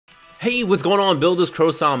Hey, what's going on? Builders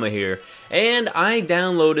Krosama here, and I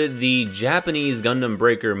downloaded the Japanese Gundam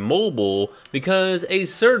Breaker mobile because a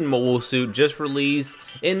certain mobile suit just released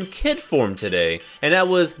in kit form today, and that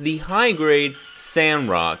was the high-grade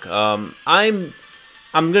Sandrock. I'm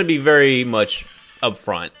gonna be very much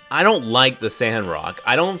upfront. I don't like the Sandrock.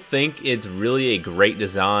 I don't think it's really a great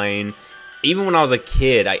design. Even when I was a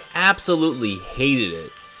kid, I absolutely hated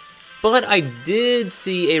it. But I did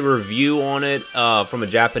see a review on it from a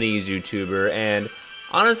Japanese YouTuber, and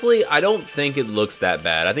honestly, I don't think it looks that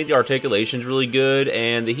bad. I think the articulation's really good,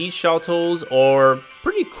 and the heat shuttles are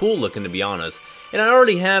pretty cool looking, to be honest. And I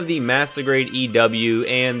already have the Master Grade EW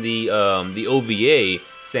and the OVA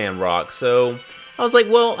Sandrock, so I was like,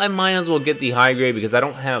 well, I might as well get the high grade because I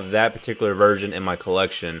don't have that particular version in my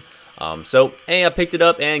collection. So, hey, I picked it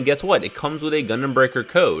up, and guess what? It comes with a Gundam Breaker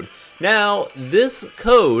code. Now, this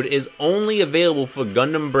code is only available for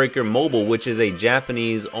Gundam Breaker Mobile, which is a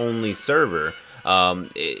Japanese-only server.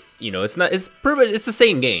 It's the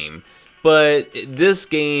same game, but this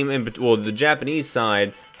game, well, the Japanese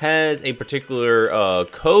side has a particular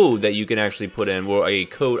code that you can actually put in, or a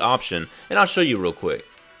code option, and I'll show you real quick.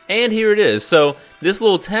 And here it is. So this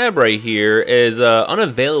little tab right here is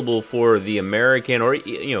unavailable for the American or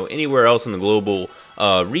anywhere else in the global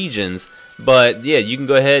regions. But yeah, you can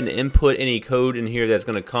go ahead and input any code in here that's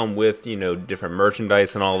going to come with different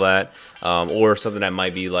merchandise and all that, or something that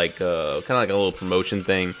might be like kind of like a little promotion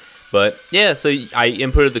thing. But yeah, so I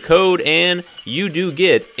inputted the code, and you do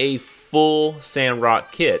get a full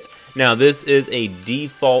Sandrock kit. Now this is a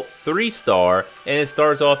default 3-star, and it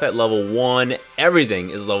starts off at level 1. Everything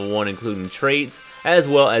is level 1, including traits as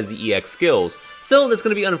well as the EX skills. Still, that's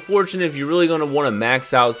going to be unfortunate if you're really going to want to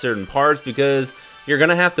max out certain parts, because you're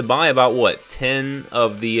going to have to buy about, what, 10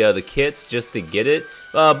 of the kits just to get it.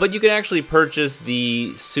 But you can actually purchase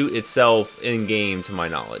the suit itself in-game, to my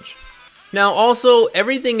knowledge. Now, also,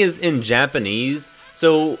 everything is in Japanese.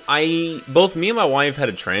 So, both me and my wife had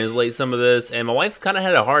to translate some of this, and my wife kind of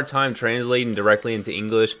had a hard time translating directly into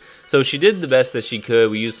English. So, she did the best that she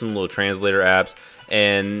could. We used some little translator apps.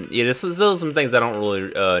 And yeah, there's still some things I don't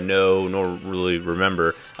really know nor really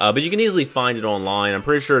remember, but you can easily find it online. I'm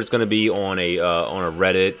pretty sure it's going to be on a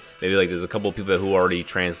Reddit. Maybe like there's a couple of people who already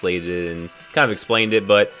translated it and kind of explained it.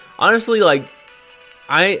 But honestly, like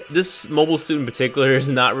this mobile suit in particular is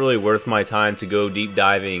not really worth my time to go deep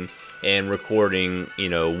diving and recording,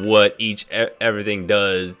 what everything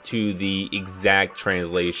does to the exact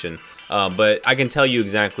translation. But I can tell you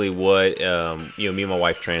exactly what me and my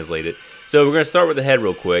wife translated. So we're going to start with the head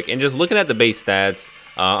real quick, and just looking at the base stats,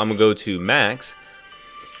 I'm going to go to max.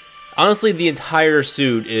 Honestly, the entire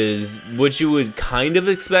suit is what you would kind of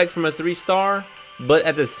expect from a 3-star, but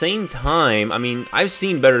at the same time, I mean, I've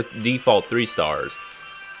seen better default 3-stars.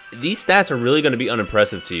 These stats are really going to be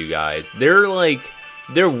unimpressive to you guys. They're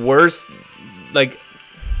worse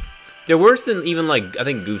than even like, I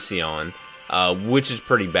think, Gusion. Which is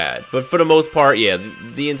pretty bad. But for the most part, yeah,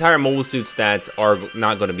 the entire mobile suit stats are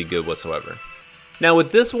not going to be good whatsoever. Now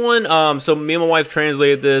with this one, so me and my wife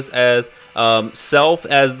translated this as self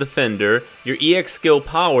as defender. Your EX skill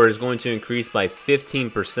power is going to increase by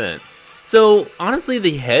 15%. So honestly,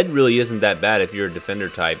 the head really isn't that bad if you're a defender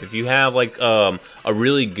type. If you have like a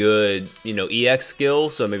really good EX skill,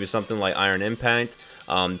 so maybe something like Iron Impact.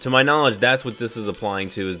 To my knowledge, that's what this is applying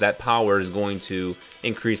to, is that power is going to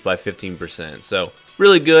increase by 15%. So,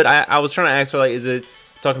 really good. I was trying to ask her, like, is it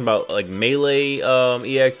talking about, like, melee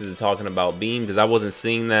EX? Is it talking about beam? Because I wasn't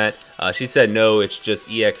seeing that. She said no, it's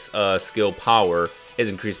just EX skill power is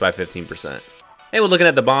increased by 15%. And we're looking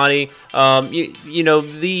at the body.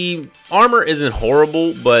 The armor isn't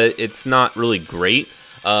horrible, but it's not really great.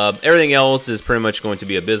 Everything else is pretty much going to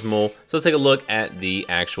be abysmal. So, let's take a look at the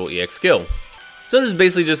actual EX skill. So this is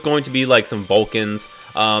basically just going to be like some Vulcans.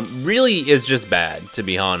 Really is just bad, to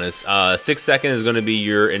be honest. 6 seconds is going to be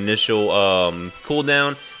your initial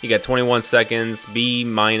cooldown. You got 21 seconds, B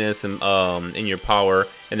minus in your power,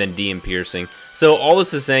 and then D in piercing. So all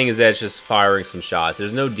this is saying is that it's just firing some shots.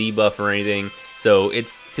 There's no debuff or anything. So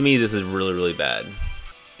to me, this is really, really bad.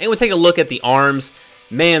 And we'll take a look at the arms.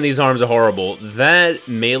 Man, these arms are horrible. That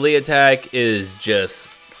melee attack is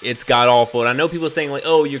just, it's god-awful. And I know people saying like,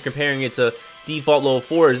 oh, you're comparing it to default level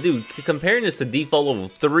 4s. Dude, comparing this to default level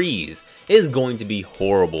 3s is going to be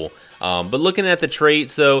horrible. But looking at the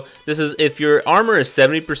trait, so this is if your armor is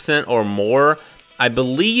 70% or more, I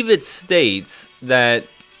believe it states that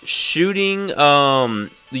shooting,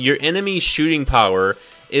 your enemy's shooting power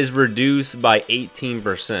is reduced by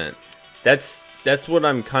 18%. That's what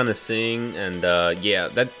I'm kind of seeing, and yeah,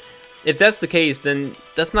 if that's the case, then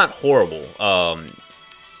that's not horrible. I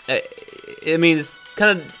mean, it's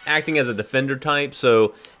kind of acting as a defender type,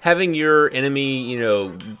 so having your enemy, you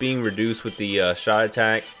know, being reduced with the shot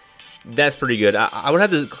attack, that's pretty good. I would have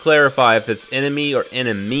to clarify if it's enemy or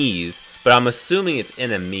enemies, but I'm assuming it's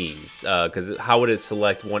enemies, because how would it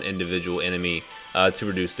select one individual enemy to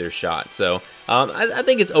reduce their shot? So I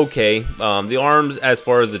think it's okay. The arms, as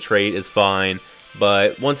far as the trait, is fine,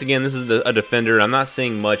 but once again, this is a defender, and I'm not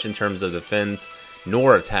seeing much in terms of defense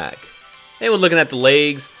nor attack. And we're looking at the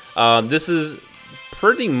legs. This is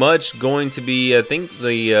pretty much going to be, I think,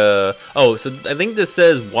 the so I think this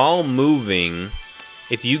says while moving,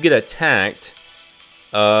 if you get attacked,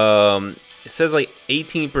 it says like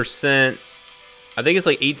 18%, I think it's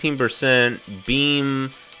like 18% beam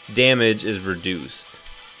damage is reduced.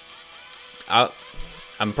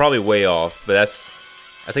 I'm probably way off, but I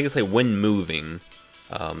think it's like when moving.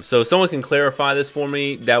 So if someone can clarify this for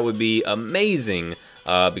me, that would be amazing.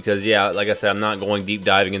 Because yeah, like I said, I'm not going deep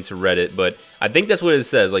diving into Reddit, but I think that's what it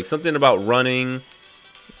says, like something about running,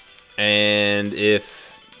 and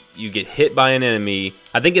if you get hit by an enemy,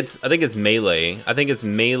 I think it's melee. I think it's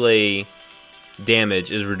melee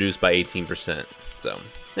damage is reduced by 18%. So,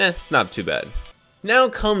 it's not too bad. Now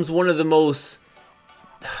comes one of the most,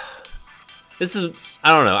 this is,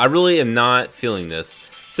 I don't know, I really am not feeling this.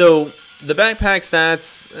 So, the backpack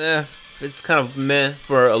stats, it's kind of meh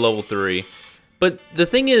for a level 3. But the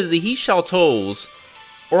thing is, the heat chateaus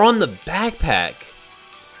are on the backpack.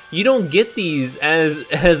 You don't get these as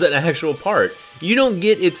an actual part. You don't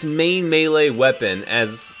get its main melee weapon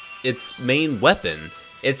as its main weapon.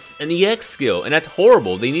 It's an EX skill, and that's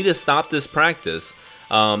horrible. They need to stop this practice.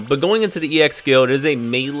 But going into the EX skill, it is a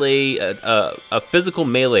melee, a physical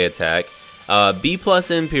melee attack. B plus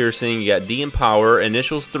in piercing, you got D in power,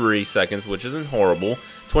 initials 3 seconds, which isn't horrible.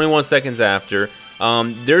 21 seconds after.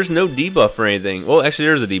 There's no debuff or anything. Well, actually,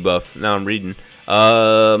 there's a debuff. Now I'm reading.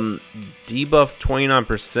 Debuff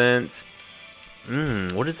 29%.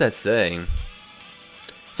 What does that say?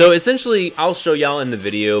 So essentially, I'll show y'all in the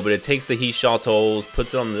video, but it takes the heat chateaus,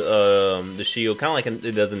 puts it on the shield, kind of like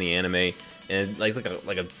it does in the anime, and it's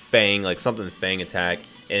like a fang, like something fang attack,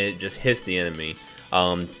 and it just hits the enemy.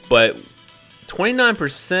 But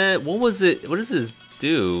 29%. What was it? What does this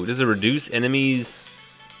do? Does it reduce enemies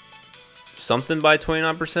something by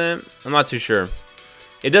 29%? I'm not too sure.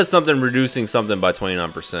 It does something reducing something by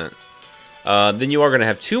 29%. Then you are going to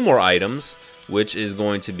have 2 more items, which is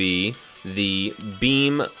going to be the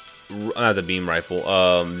beam, not the beam rifle,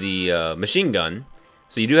 the machine gun.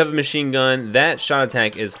 So you do have a machine gun. That shot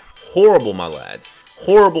attack is horrible, my lads.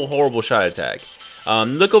 Horrible, horrible shot attack.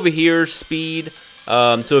 Look over here, speed.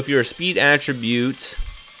 So if you're a speed attribute,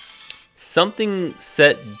 something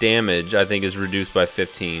set damage, I think, is reduced by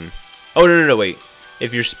 15. Oh, no, wait.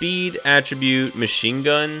 If your speed attribute machine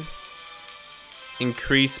gun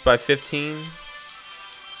increased by 15,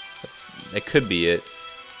 that could be it.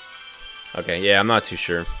 Okay, yeah, I'm not too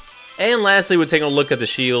sure. And lastly, we're taking a look at the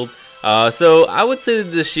shield. So I would say that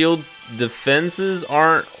the shield defenses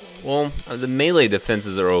aren't, well, the melee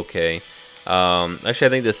defenses are okay. Actually, I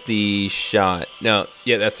think that's the shot. No,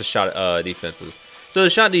 yeah, that's the shot defenses. So the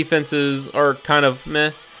shot defenses are kind of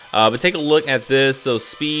meh. But take a look at this. So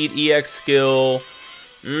speed, EX skill.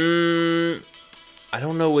 I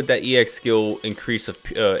don't know what that EX skill increase of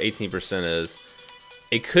 18% is.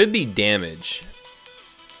 It could be damage.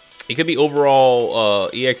 It could be overall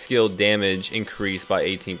EX skill damage increased by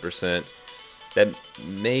 18%. That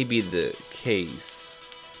may be the case.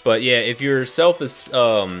 But yeah, if your self is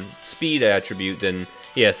speed attribute, then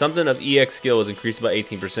yeah, something of EX skill is increased by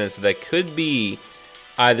 18%. So that could be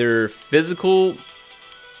either physical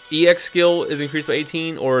EX skill is increased by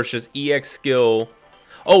 18, or it's just EX skill.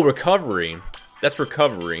 Oh, recovery. That's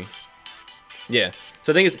recovery. Yeah.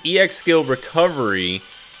 So I think it's EX skill recovery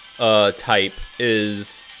type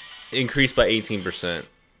is increased by 18%.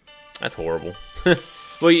 That's horrible.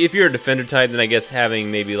 Well, if you're a defender type, then I guess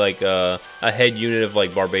having maybe like a head unit of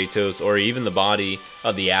like Barbatos, or even the body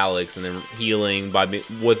of the Alex, and then healing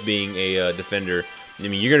with being a defender. I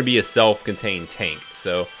mean, you're going to be a self-contained tank,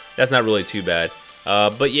 so that's not really too bad.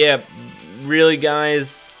 But yeah, really,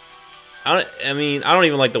 guys, I don't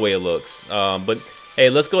even like the way it looks. But hey,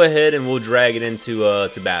 let's go ahead and we'll drag it into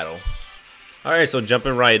to battle. All right, so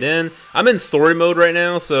jumping right in. I'm in story mode right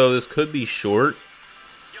now, so this could be short.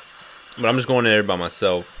 But I'm just going in there by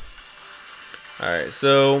myself. Alright,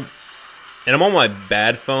 so, and I'm on my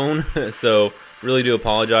bad phone, so really do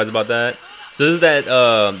apologize about that. So this is that,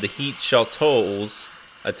 the Heat Chateau's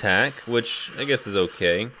attack, which I guess is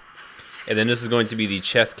okay. And then this is going to be the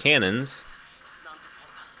chest cannons.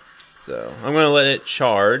 So, I'm going to let it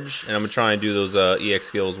charge, and I'm going to try and do those EX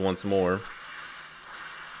skills once more.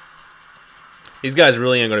 These guys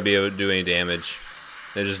really ain't going to be able to do any damage.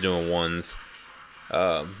 They're just doing ones.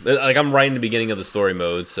 Like, I'm right in the beginning of the story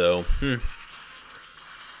mode, so...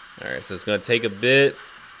 Alright, so it's going to take a bit.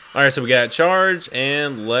 Alright, so we got charge,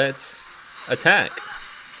 and let's attack.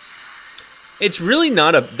 It's really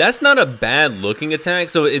not a... That's not a bad-looking attack,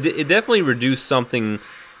 so it definitely reduced something...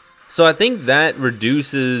 So I think that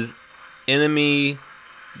reduces enemy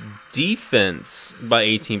defense by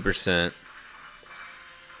 18%.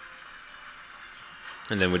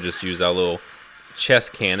 And then we just use our little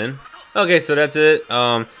chest cannon. Okay, so that's it.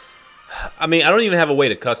 I mean, I don't even have a way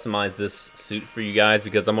to customize this suit for you guys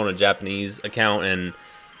because I'm on a Japanese account, and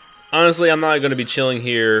honestly, I'm not going to be chilling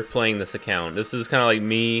here playing this account. This is kind of like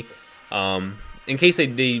me, in case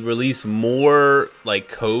they release more like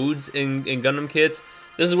codes in Gundam kits.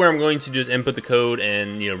 This is where I'm going to just input the code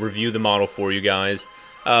and, you know, review the model for you guys.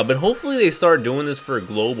 But hopefully they start doing this for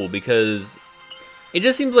global, because it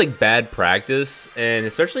just seems like bad practice, and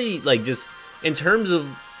especially like just in terms of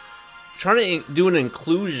trying to do an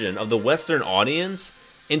inclusion of the Western audience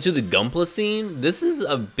into the Gunpla scene. This is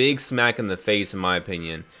a big smack in the face, in my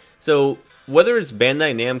opinion. So whether it's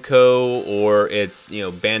Bandai Namco or it's, you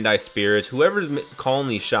know, Bandai Spirits, whoever's calling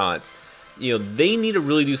these shots, you know, they need to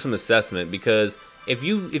really do some assessment, because if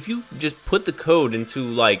you just put the code into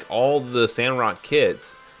like all the Sandrock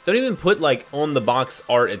kits, don't even put like on the box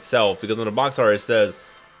art itself, because on the box art it says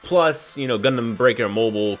plus, you know, Gundam Breaker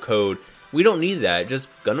Mobile code. We don't need that. Just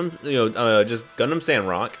Gundam, you know, just Gundam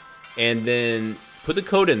Sandrock, and then put the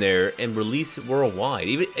code in there and release it worldwide.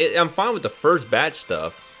 Even I'm fine with the first batch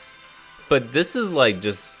stuff, but this is like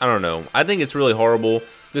just, I don't know. I think it's really horrible.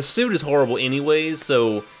 The suit is horrible anyways,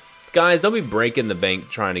 so guys, don't be breaking the bank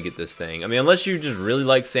trying to get this thing. I mean, unless you just really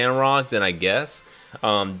like Sandrock, then I guess.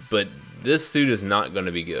 But this suit is not going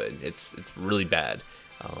to be good. It's really bad.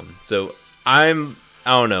 So I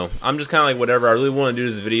don't know. I'm just kind of like, whatever. I really want to do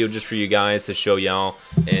this video just for you guys to show y'all,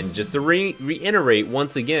 and just to reiterate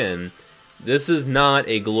once again, this is not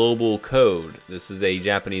a global code. This is a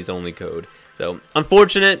Japanese only code. So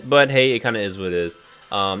unfortunate, but hey, it kind of is what it is.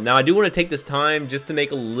 Now I do want to take this time just to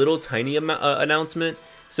make a little tiny announcement.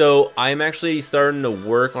 So I'm actually starting to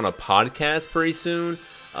work on a podcast pretty soon.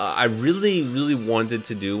 I really wanted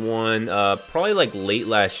to do one. Probably like late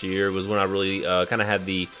last year was when I really kind of had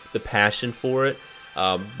the passion for it.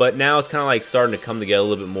 But now it's kind of like starting to come together a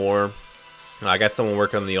little bit more. I got someone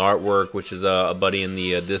working on the artwork, which is a buddy in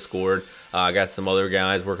the Discord. I got some other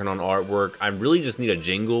guys working on artwork. I really just need a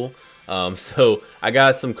jingle. So I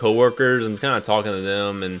got some coworkers. I'm kind of talking to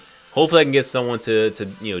them, and hopefully I can get someone to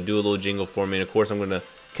you know, do a little jingle for me. And of course I'm going to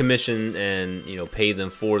commission and, you know, pay them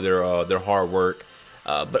for their hard work.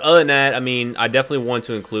 But other than that, I mean, I definitely want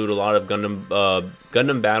to include a lot of Gundam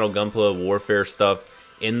Battle, Gunpla Warfare stuff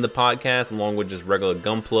in the podcast, along with just regular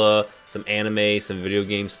Gunpla, some anime, some video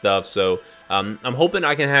game stuff. So I'm hoping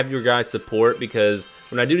I can have your guys' support, because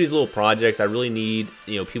when I do these little projects, I really need,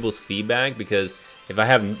 you know, people's feedback, because if I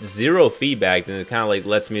have zero feedback, then it kind of like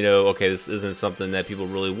lets me know, okay, this isn't something that people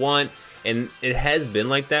really want. And it has been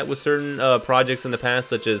like that with certain projects in the past,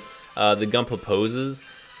 such as the Gunpla poses.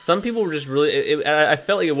 Some people were just really, I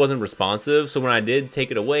felt like it wasn't responsive. So when I did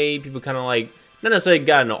take it away, people kind of like, not necessarily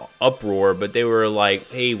got an uproar, but they were like,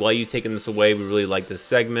 hey, why are you taking this away? We really like this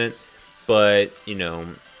segment. But, you know,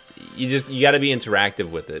 you got to be interactive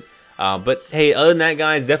with it. But hey, other than that,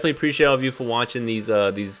 guys, definitely appreciate all of you for watching these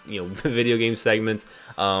you know, video game segments.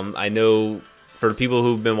 I know for the people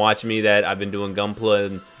who've been watching me that I've been doing Gunpla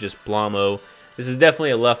and just Plamo. This is definitely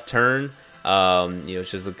a left turn. You know, it's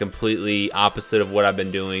just a completely opposite of what I've been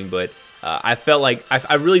doing, but I felt like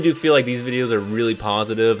I really do feel like these videos are really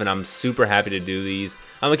positive, and I'm super happy to do these.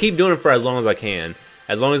 I'm gonna keep doing it for as long as I can.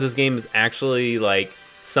 As long as this game is actually like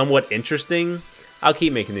somewhat interesting, I'll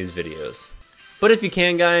keep making these videos. But if you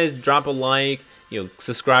can, guys, drop a like, you know,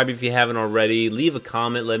 subscribe if you haven't already, leave a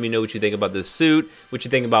comment, let me know what you think about this suit, what you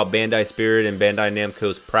think about Bandai Spirit and Bandai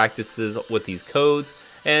Namco's practices with these codes.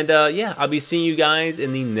 And yeah, I'll be seeing you guys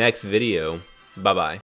in the next video. Bye-bye.